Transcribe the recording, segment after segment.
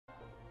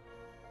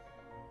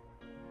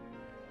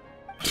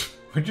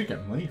Where'd you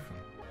get money from?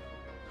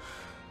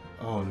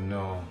 Oh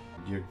no.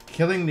 You're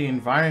killing the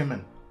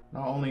environment.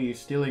 Not only are you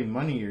stealing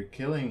money, you're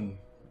killing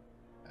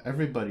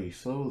everybody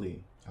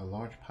slowly. A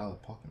large pile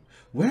of pocket.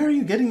 Where are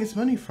you getting this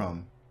money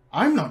from?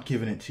 I'm not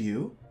giving it to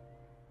you.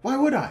 Why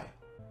would I?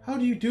 How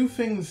do you do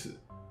things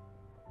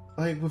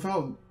like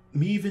without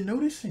me even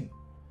noticing?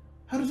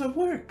 How does that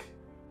work?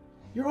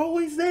 You're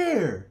always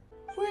there.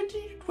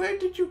 Where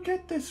did you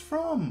get this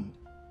from?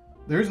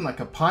 There isn't like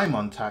a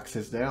Paimon tax,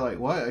 is there? Like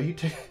what? Are you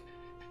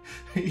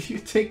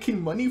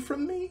taking money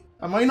from me?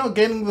 Am I not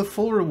getting the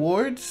full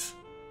rewards?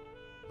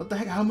 What the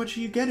heck? How much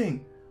are you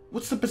getting?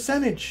 What's the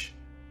percentage?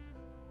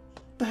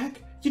 What the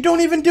heck? You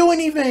don't even do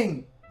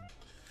anything!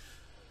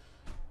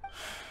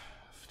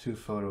 2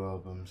 photo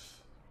albums.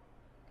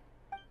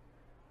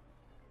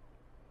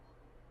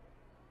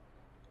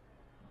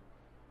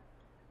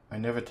 I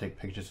never take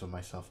pictures of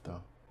myself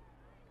though.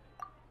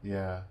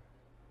 Yeah.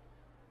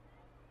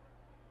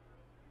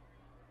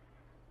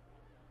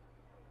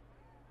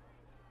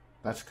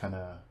 That's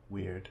kinda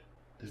weird.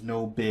 There's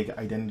no big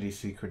identity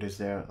secret, is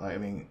there? Like, I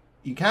mean,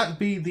 you can't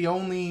be the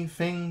only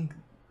thing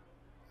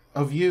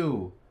of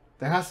you.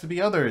 There has to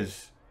be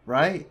others,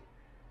 right?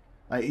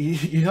 Like,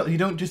 you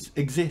don't just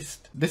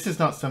exist. This is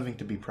not something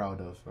to be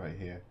proud of right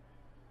here.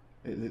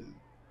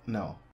 No.